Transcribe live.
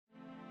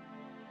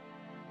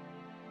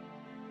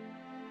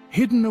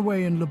Hidden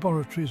away in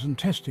laboratories and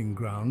testing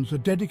grounds, a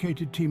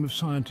dedicated team of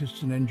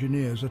scientists and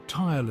engineers are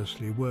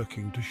tirelessly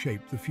working to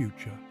shape the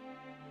future.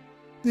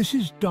 This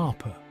is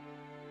DARPA,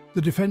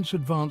 the Defense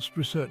Advanced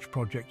Research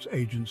Projects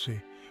Agency,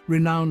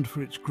 renowned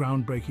for its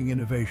groundbreaking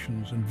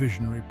innovations and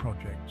visionary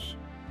projects.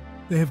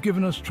 They have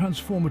given us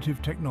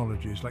transformative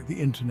technologies like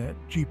the internet,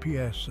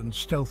 GPS and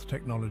stealth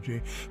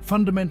technology,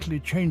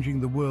 fundamentally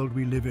changing the world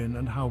we live in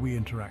and how we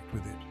interact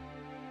with it.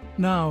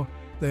 Now,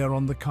 they are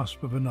on the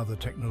cusp of another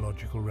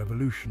technological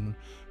revolution,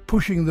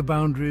 pushing the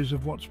boundaries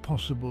of what's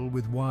possible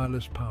with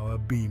wireless power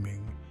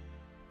beaming,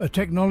 a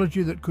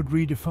technology that could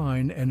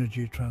redefine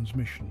energy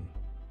transmission.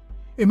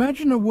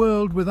 Imagine a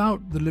world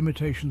without the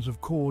limitations of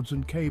cords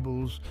and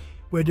cables,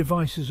 where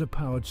devices are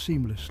powered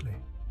seamlessly.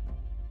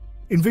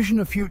 Envision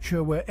a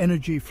future where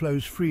energy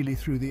flows freely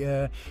through the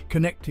air,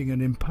 connecting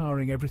and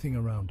empowering everything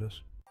around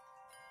us.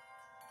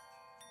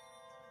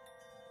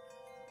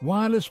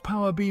 Wireless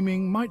power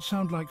beaming might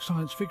sound like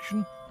science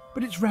fiction,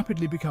 but it's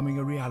rapidly becoming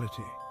a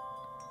reality.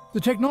 The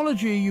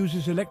technology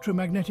uses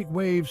electromagnetic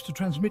waves to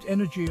transmit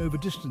energy over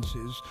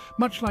distances,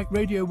 much like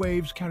radio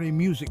waves carry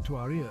music to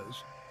our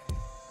ears.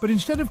 But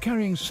instead of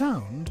carrying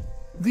sound,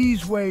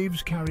 these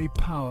waves carry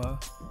power,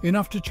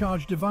 enough to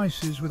charge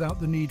devices without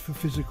the need for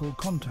physical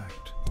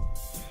contact.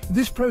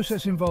 This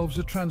process involves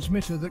a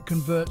transmitter that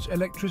converts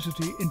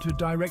electricity into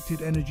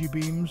directed energy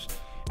beams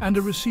and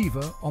a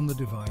receiver on the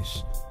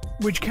device,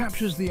 which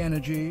captures the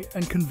energy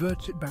and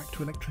converts it back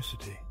to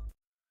electricity.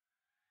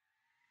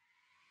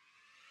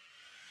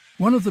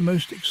 One of the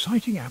most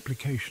exciting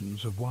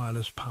applications of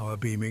wireless power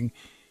beaming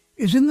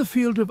is in the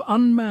field of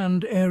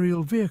unmanned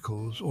aerial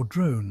vehicles or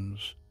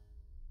drones.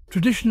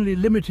 Traditionally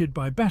limited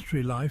by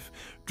battery life,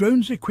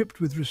 drones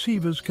equipped with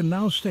receivers can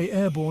now stay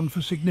airborne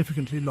for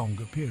significantly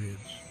longer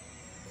periods.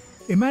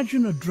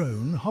 Imagine a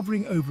drone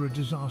hovering over a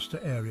disaster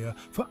area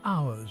for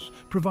hours,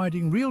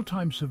 providing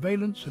real-time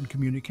surveillance and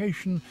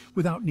communication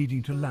without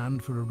needing to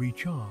land for a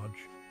recharge.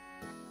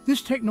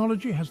 This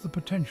technology has the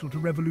potential to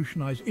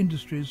revolutionize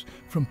industries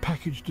from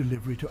package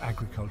delivery to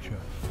agriculture,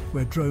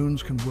 where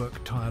drones can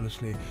work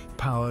tirelessly,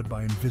 powered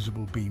by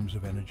invisible beams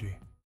of energy.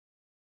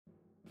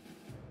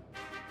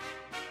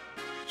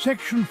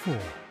 Section 4.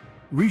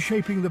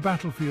 Reshaping the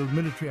battlefield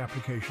military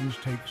applications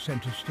take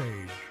center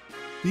stage.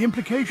 The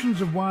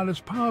implications of wireless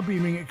power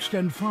beaming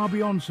extend far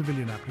beyond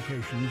civilian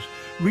applications,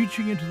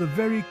 reaching into the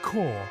very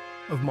core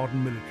of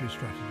modern military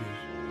strategies.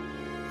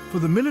 For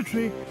the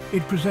military,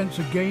 it presents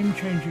a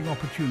game-changing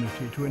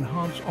opportunity to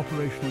enhance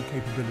operational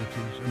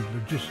capabilities and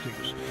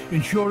logistics,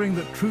 ensuring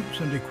that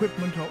troops and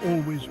equipment are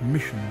always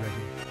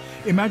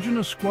mission-ready. Imagine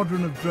a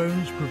squadron of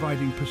drones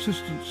providing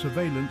persistent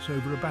surveillance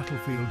over a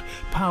battlefield,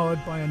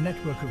 powered by a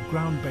network of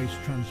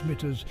ground-based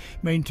transmitters,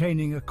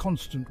 maintaining a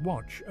constant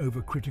watch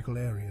over critical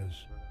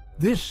areas.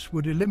 This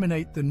would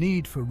eliminate the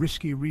need for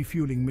risky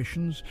refueling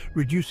missions,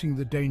 reducing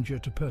the danger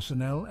to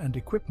personnel and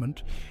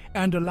equipment,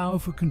 and allow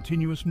for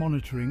continuous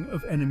monitoring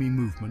of enemy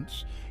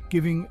movements,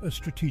 giving a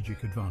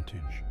strategic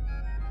advantage.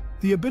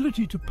 The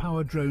ability to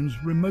power drones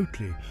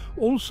remotely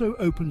also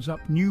opens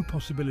up new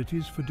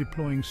possibilities for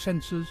deploying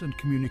sensors and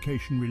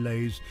communication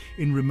relays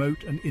in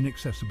remote and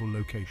inaccessible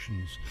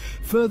locations,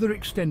 further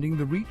extending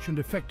the reach and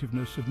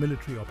effectiveness of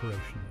military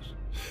operations.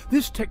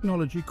 This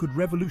technology could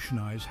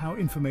revolutionize how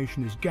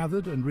information is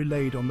gathered and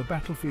relayed on the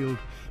battlefield,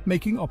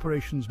 making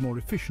operations more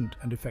efficient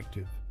and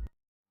effective.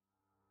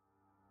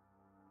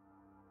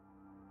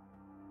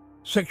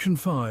 Section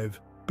 5.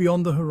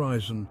 Beyond the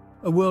horizon,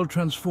 a world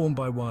transformed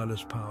by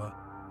wireless power.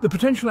 The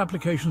potential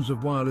applications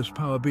of wireless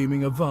power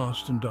beaming are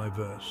vast and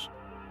diverse.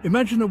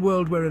 Imagine a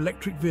world where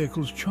electric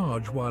vehicles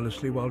charge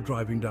wirelessly while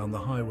driving down the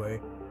highway,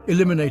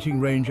 eliminating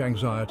range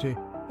anxiety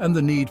and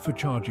the need for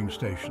charging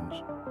stations.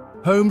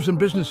 Homes and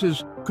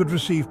businesses could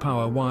receive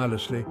power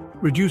wirelessly,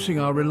 reducing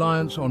our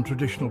reliance on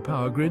traditional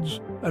power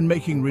grids and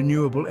making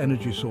renewable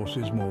energy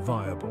sources more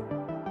viable.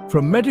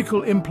 From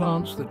medical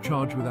implants that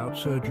charge without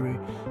surgery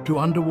to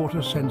underwater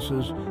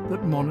sensors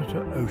that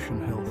monitor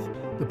ocean health,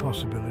 the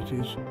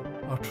possibilities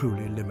are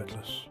truly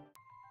limitless.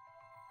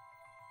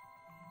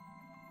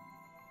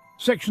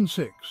 Section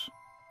 6.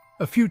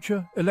 A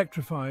future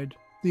electrified,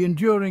 the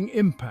enduring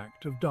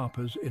impact of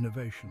DARPA's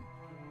innovation.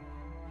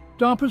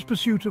 DARPA's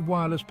pursuit of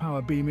wireless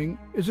power beaming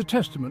is a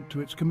testament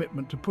to its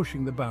commitment to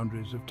pushing the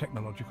boundaries of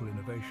technological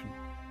innovation.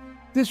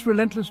 This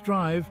relentless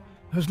drive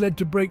has led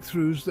to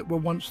breakthroughs that were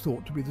once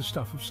thought to be the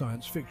stuff of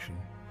science fiction.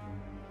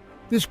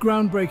 This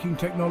groundbreaking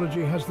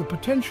technology has the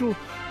potential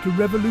to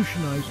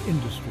revolutionize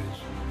industries,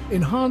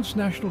 enhance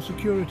national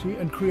security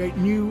and create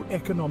new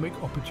economic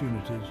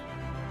opportunities.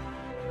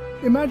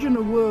 Imagine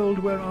a world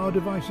where our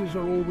devices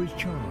are always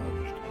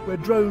charged, where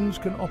drones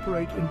can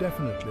operate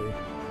indefinitely,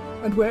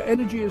 and where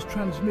energy is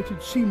transmitted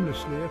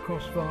seamlessly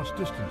across vast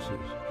distances.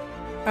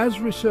 As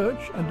research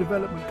and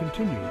development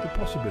continue, the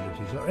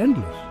possibilities are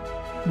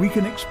endless. We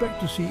can expect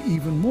to see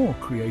even more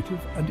creative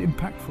and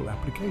impactful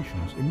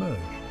applications emerge,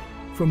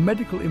 from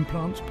medical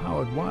implants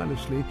powered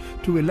wirelessly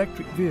to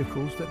electric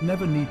vehicles that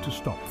never need to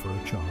stop for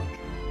a charge.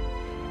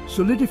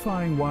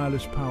 Solidifying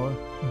wireless power,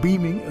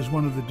 beaming as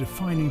one of the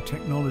defining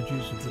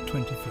technologies of the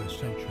 21st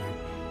century,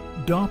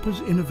 DARPA's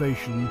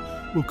innovation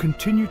will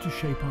continue to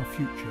shape our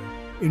future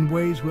in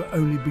ways we're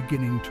only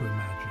beginning to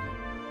imagine.